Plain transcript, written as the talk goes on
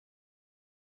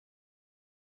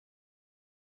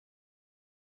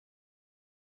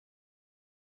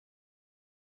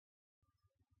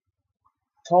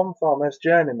Tom Thumb as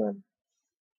Journeyman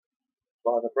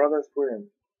by the Brothers Grimm.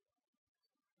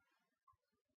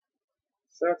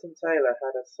 Certain tailor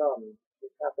had a son who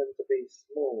happened to be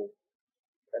small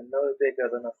and no bigger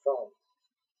than a thumb,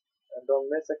 and on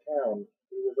this account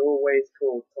he was always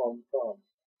called Tom Thumb.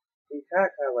 He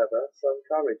had, however, some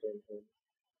courage in him,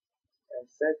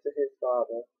 and said to his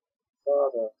father,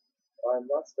 "Father, I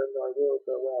must and I will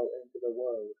go out into the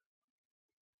world."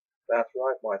 "That's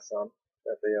right, my son,"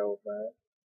 said the old man,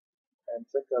 and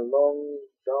took a long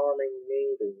darning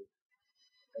needle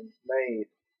and made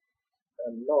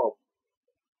a knob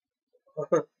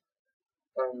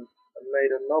and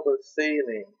made a knob of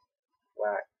sealing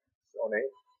wax on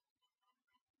it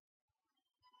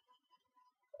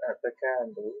at the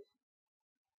candle,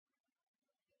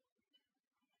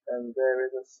 and there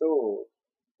is a sword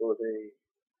for thee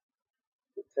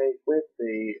to take with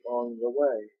thee on the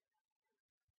way.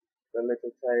 The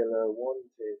little tailor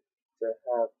wanted to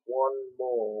have one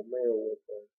more meal with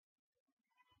them,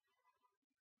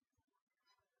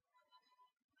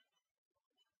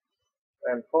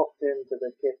 and hopped into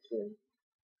the kitchen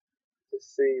to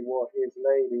see what his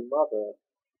lady mother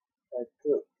had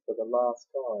cooked for the last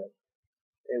time.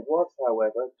 It was,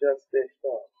 however, just dished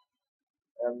up,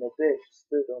 and the dish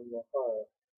stood on the hearth.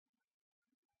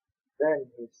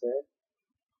 Then he said,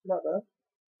 "Mother,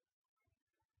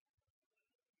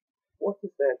 what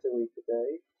is there to eat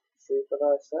today? See for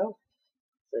thyself,"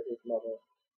 said his mother.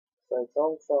 So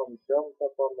Tom Thumb jumped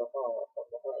up on the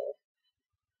hearth,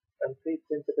 and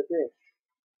peeped into the dish.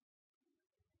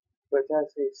 But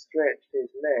as he stretched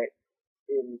his neck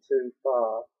in too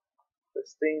far, the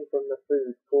steam from the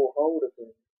food caught hold of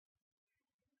him,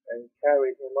 and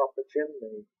carried him up the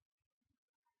chimney.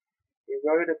 He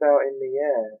rode about in the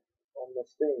air on the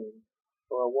steam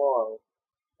for a while,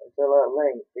 until at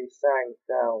length he sank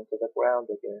down to the ground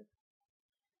again.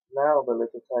 Now the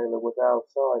little tailor was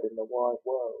outside in the wide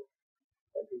world,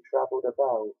 and he travelled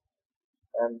about,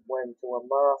 and went to a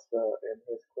master in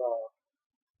his craft.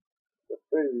 The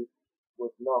food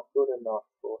was not good enough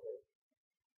for him.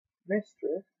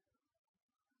 "Mistress,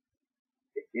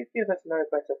 if you give us no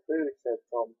better food," said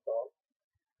Tom Thumb,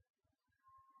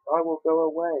 "I will go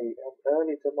away, and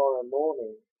early tomorrow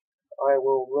morning I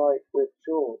will write with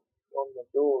chalk on the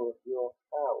door of your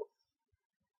house,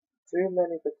 'Too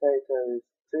many potatoes,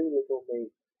 too little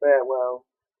meat. Farewell,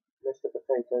 Mr.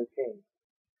 Potato King.'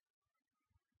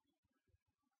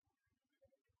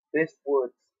 This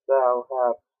wouldst thou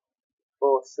have,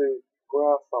 forsooth,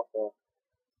 grasshopper."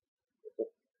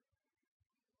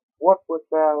 "What wouldst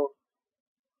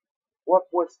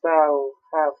thou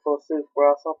have, forsooth,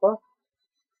 grasshopper?"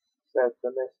 said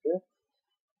the mistress,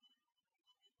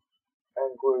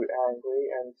 and grew angry,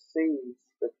 and seized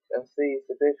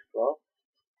the dishcloth,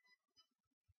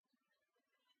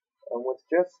 and was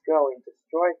just going to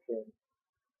strike him,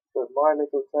 but my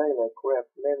little tailor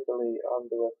crept nimbly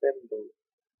under a thimble,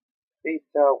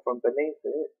 peeped out from beneath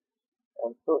it,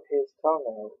 and put his tongue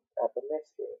out at the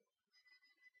mistress.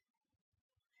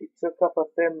 She took up a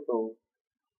thimble,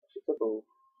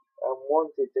 and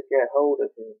wanted to get hold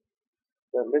of him,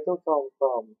 but little Tom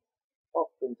Thumb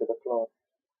hopped into the cloth,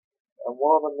 and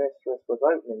while the mistress was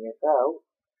opening it out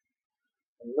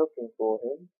and looking for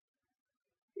him,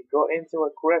 he got into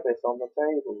a crevice on the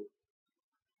table.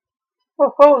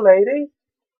 "Oh, ho, lady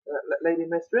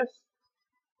mistress!"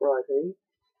 cried he,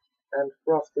 and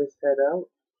thrust his head out,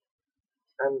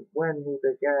 and when she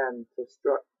began to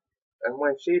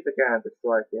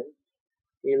strike him,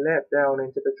 he leapt down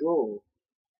into the drawer.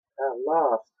 At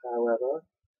last, however,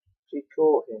 she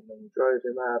caught him and drove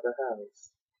him out of the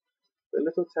house. The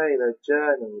little tailor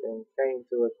journeyed and came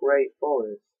to a great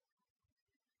forest,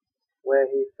 where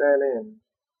he fell in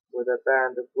with a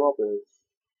band of robbers.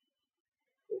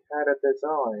 He had a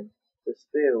design to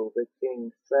steal the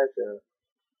king's treasure.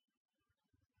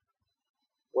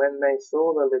 When they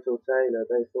saw the little tailor,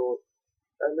 they thought,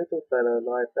 "A little fellow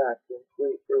like that can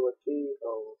creep through a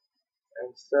keyhole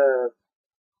and serve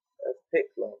as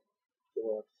picklock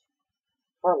to us."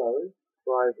 "Hullo!"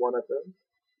 cried one of them,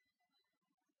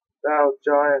 "thou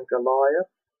giant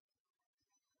Goliath,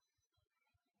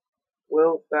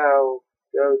 wilt thou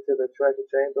go to the treasure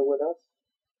chamber with us?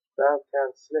 Thou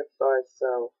canst slip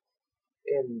thyself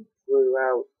in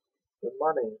throughout the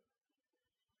money,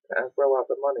 and throw out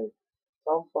the money."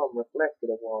 Tom Thumb reflected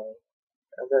a while,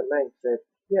 and at length said,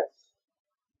 "Yes,"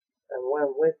 and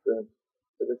went with them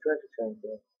to the treasure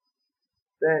chamber.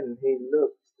 Then he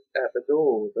looked at the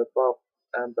doors above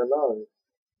and below,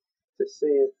 to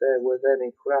see if there was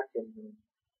any crack in them.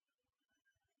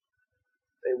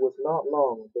 It was not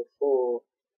long before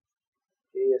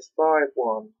he espied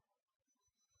one,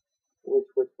 which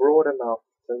was broad enough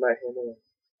to let him in.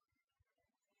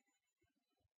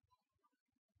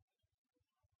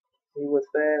 He was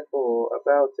therefore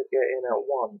about to get in at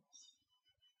once,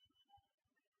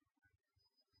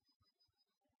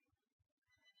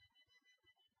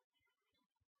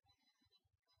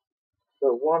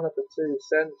 but one of the two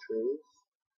sentries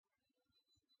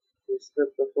who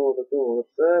stood before the door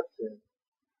observed him,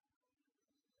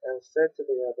 and said to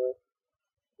the other,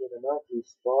 "What an ugly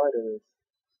spider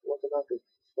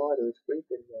is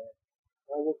creeping there.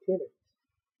 I will kill it."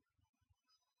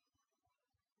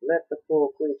 "Let the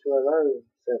poor creature alone,"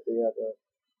 said the other.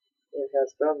 "It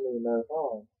has done me no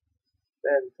harm."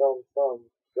 Then Tom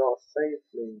Thumb got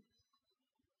safely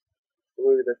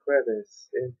through the crevice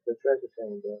into the treasure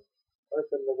chamber,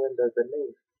 opened the window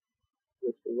beneath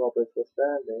which the robbers were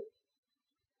standing,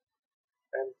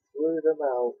 and threw them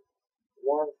out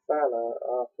one thaler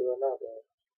after another.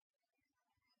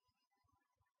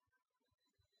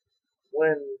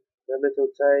 When the little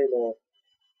tailor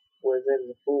was in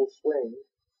the full swing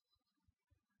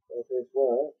of his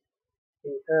work,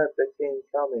 he heard the king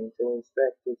coming to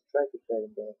inspect his treasure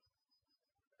chamber,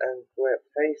 and crept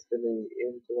hastily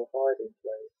into a hiding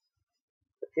place.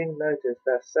 The king noticed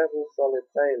that several solid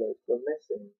thalers were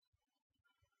missing,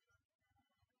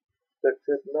 but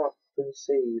could not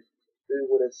conceive who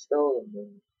would have stolen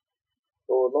them,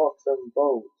 for locks and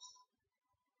bolts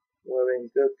were in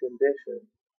good condition,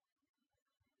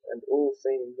 and all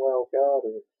seemed well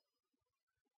guarded.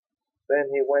 Then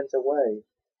he went away,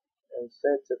 and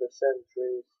said to the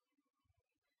sentries,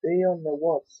 "Be on the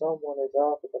watch, someone is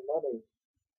after the money."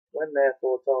 When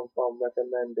therefore Tom Thumb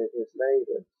recommended his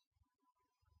neighbours,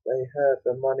 they heard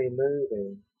the money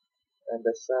moving, and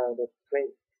a sound of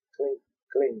clink, clink,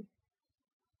 clink.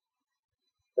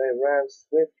 They ran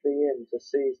swiftly in to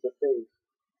seize the thief,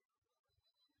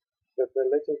 but the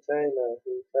little tailor,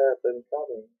 who heard them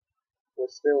coming,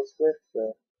 was still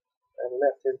swifter, and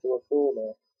leapt into a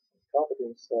corner, and covered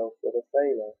himself with a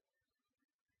thaler,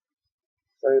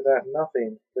 so that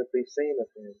nothing could be seen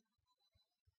of him.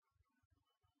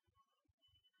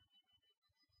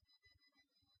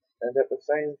 And at the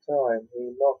same time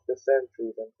he mocked the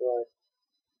sentries and cried,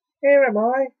 "Here am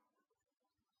I!"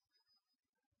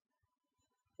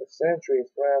 The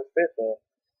sentries ran thither,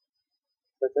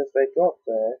 but as they got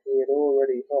there he had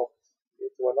already hopped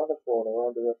into another corner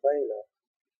under a thaler,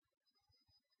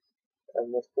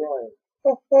 and was crying,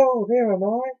 "Ho, ho, here am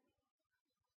I!"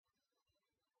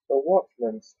 The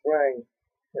watchman sprang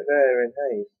there in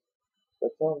haste,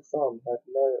 but Tom Thumb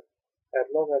had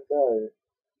long ago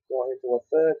got into a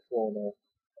third corner,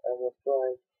 and was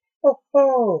crying, "Ho,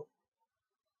 ho,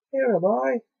 here am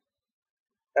I!"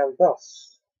 And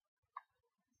thus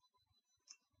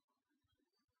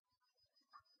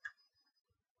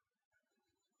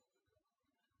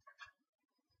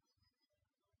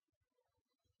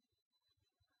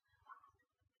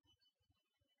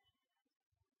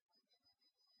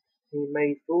he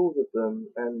made fools of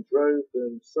them, and drove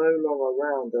them so long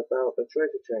around about the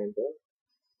treasure chamber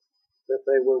that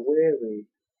they were weary,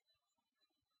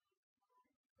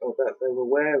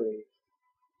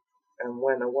 and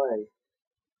went away.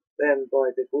 Then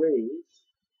by degrees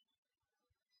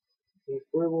he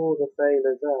threw all the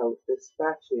thalers out,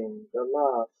 dispatching the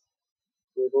last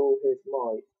with all his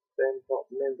might, then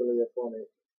hopped nimbly upon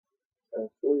it,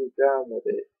 and flew down with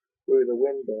it through the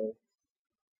window.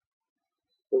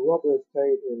 The robbers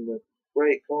paid him with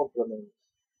great compliments.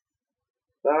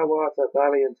 "Thou art a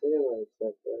valiant hero,"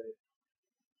 said they.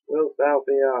 Wilt thou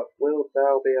be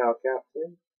our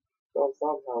captain?" Tom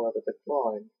Thumb, however,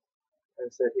 declined,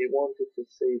 and said he wanted to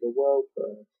see the world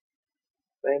first.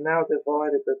 They now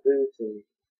divided the booty,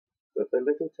 but the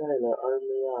little tailor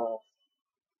only asked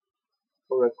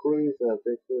for a cruiser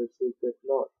because he could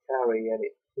not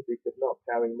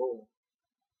carry more.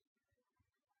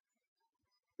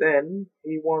 Then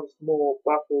he once more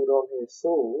buckled on his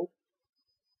sword,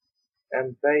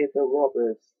 and bade the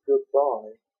robbers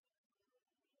good-bye,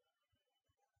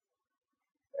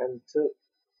 and took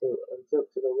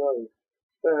to the road.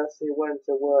 First he went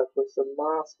to work with some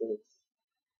masters,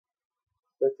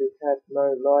 but he had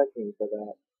no liking for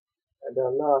that, and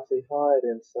at last he hired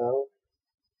himself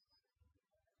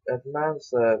as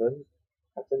manservant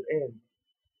at an inn.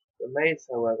 The maids,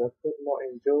 however, could not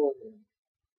endure him,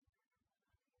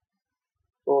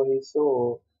 for he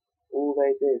saw all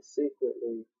they did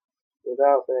secretly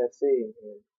without their seeing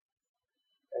him,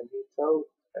 and he told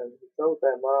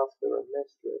their master and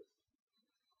mistress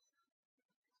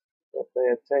that they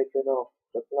had taken off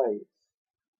the plates,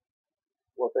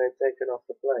 what they had taken off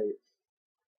the plates.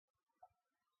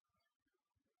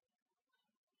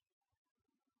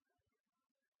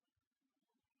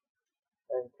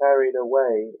 carried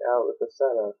away out of the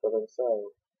cellar for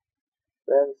themselves.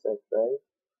 Then said they,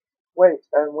 "Wait,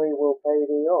 and we will pay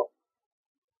thee off,"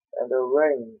 and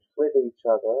arranged with each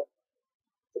other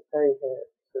to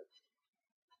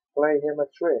play him a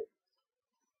trick.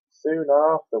 Soon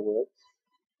afterwards,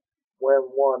 when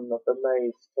one of the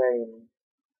maids came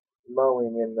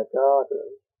mowing in the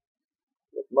garden,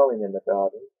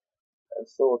 and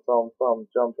saw Tom Thumb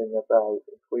jumping about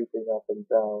and creeping up and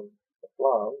down the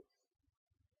plants,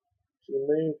 she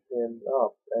moved him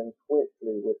up and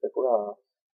quickly with the grass,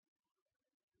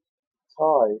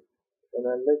 tied in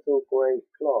a little grey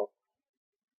cloth,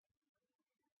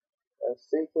 and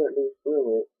secretly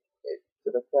threw it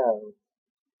to the cows.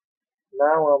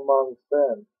 Now amongst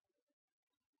them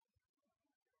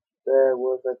there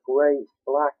was a great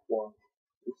black one,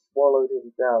 who swallowed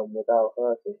him down without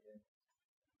hurting him.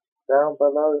 Down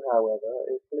below, however,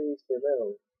 it pleased him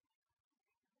ill,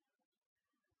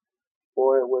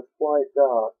 for it was quite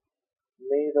dark,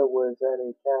 neither was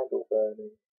any candle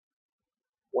burning.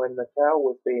 When the cow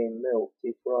was being milked,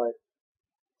 he cried,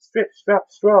 "Strip,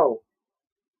 strap, stroll!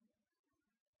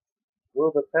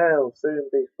 Will the pail soon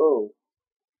be full?"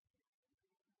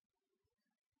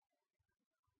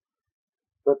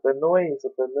 But the noise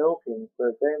of the milking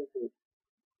prevented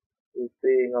his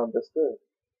being understood.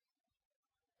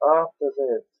 After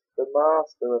this, the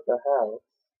master of the house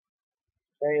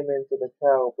came into the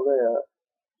cow byre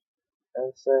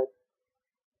and said,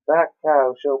 "That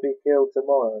cow shall be killed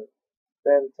tomorrow."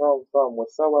 Then Tom Thumb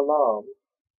was so alarmed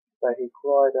that he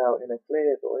cried out in a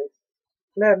clear voice,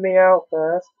 "Let me out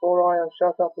first, for I am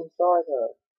shut up inside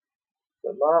her."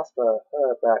 The master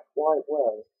heard that quite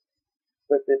well,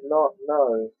 but did not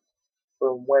know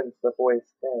from whence the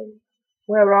voice came.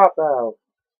 "Where art thou?"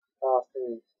 asked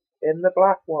he. "In the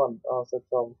black one," answered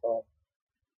Tom Thumb.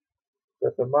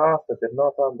 But the master did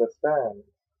not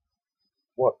understand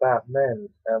what that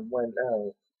meant and went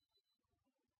out.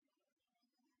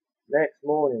 Next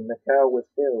morning the cow was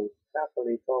killed.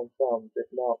 Happily Tom Thumb did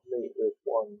not meet with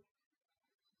one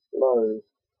blow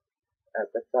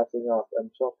at the cutting up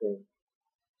and chopping.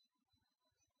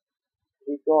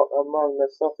 He got among the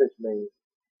sausage meat,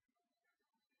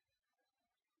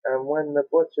 and when the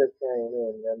butcher came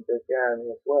in and began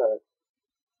his work,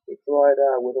 he cried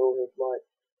out with all his might,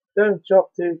 "Don't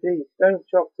chop too deep, don't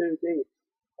chop too deep,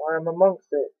 I am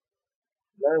amongst it."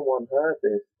 No one heard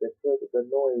this because of the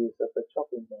noise of the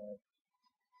chopping knife.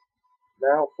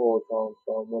 Now poor Tom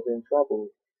Thumb was in trouble,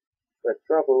 but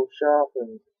trouble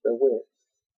sharpened the wits,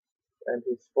 and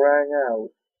he sprang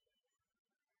out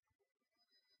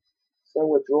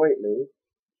so adroitly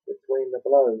between the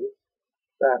blows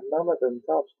that none of them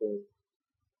touched him,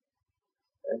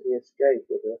 and he escaped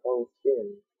with the whole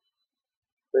skin.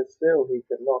 But still he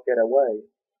could not get away.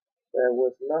 There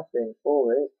was nothing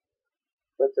for it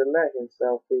but to let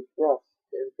himself be thrust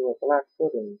into a black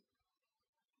pudding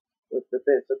with the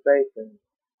bits of bacon.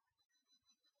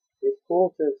 His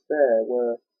quarters there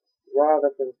were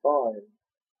rather confined,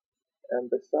 and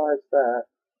besides that,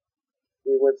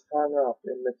 he was hung up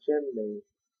in the chimney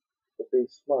to be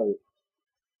smoked,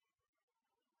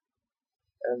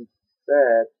 and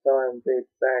there time did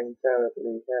bang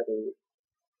terribly heavy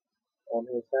on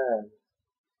his hands.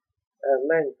 At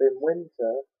length in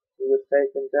winter he was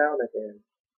taken down again,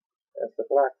 as the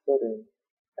black pudding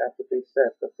had to be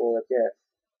set before a guest.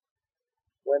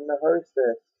 When the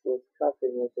hostess was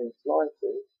cutting it in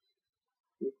slices,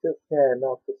 he took care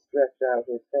not to stretch out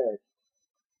his head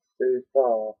too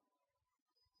far,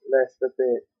 lest a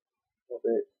bit of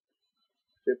it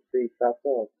should be cut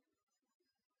off.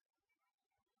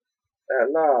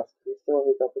 At last he saw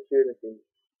his opportunity,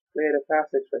 cleared a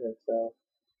passage for himself,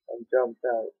 and jumped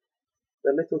out.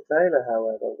 The little tailor,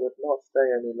 however, would not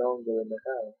stay any longer in the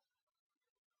house,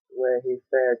 where he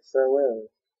fared so ill,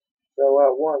 so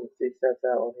at once he set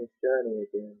out on his journey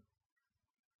again.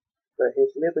 But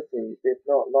his liberty did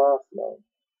not last long.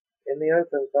 In the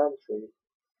open country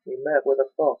he met with a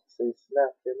fox, who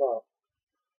snapped him up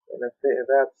in a fit of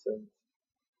absence.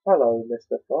 "Hullo,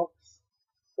 Mr. Fox!"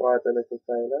 cried the little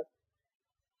tailor.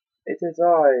 "It is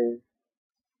I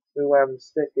who am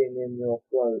sticking in your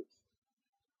throat.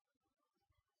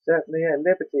 Set me at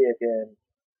liberty again."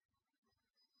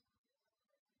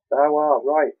 "Thou art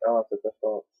right," answered the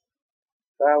fox.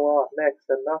 "Thou art next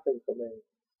to nothing for me.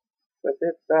 But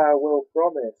if thou wilt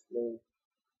promise me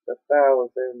the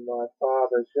fowls in my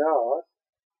father's yard,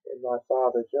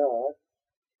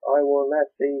 I will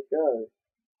let thee go."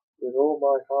 "With all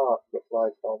my heart,"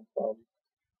 replied Tom Thumb.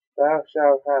 "Thou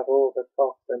shalt have all the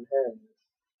cocks and hens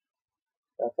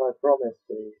that I promised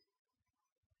thee."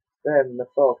 Then the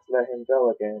fox let him go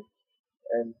again,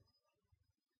 and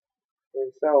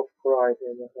himself cried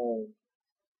him home.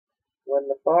 When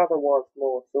the father once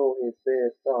more saw his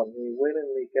dear son, he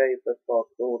willingly gave the fox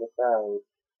all the fowls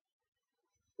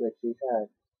which he had.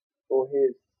 For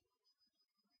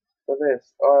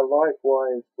this I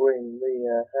likewise bring thee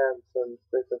a handsome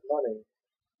bit of money,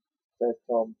 said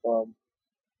Tom,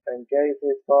 and gave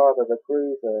his father the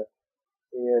cruiser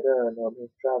he had earned on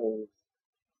his travels.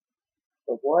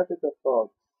 But why did the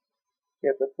fox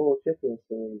get the 4 chickens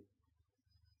to eat?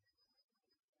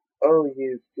 Oh,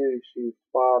 you goose, your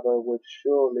father would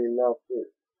surely love his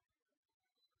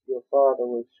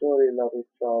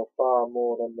child far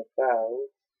more than the fowls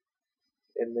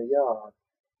in the yard.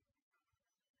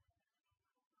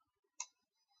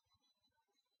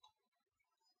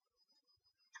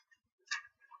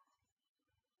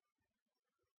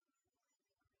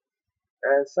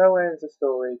 And so ends the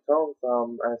story Tom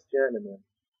Thumb as Journeyman.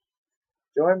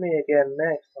 Join me again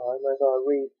next time as I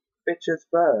read Fitcher's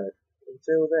Bird.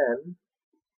 Until then,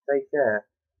 take care.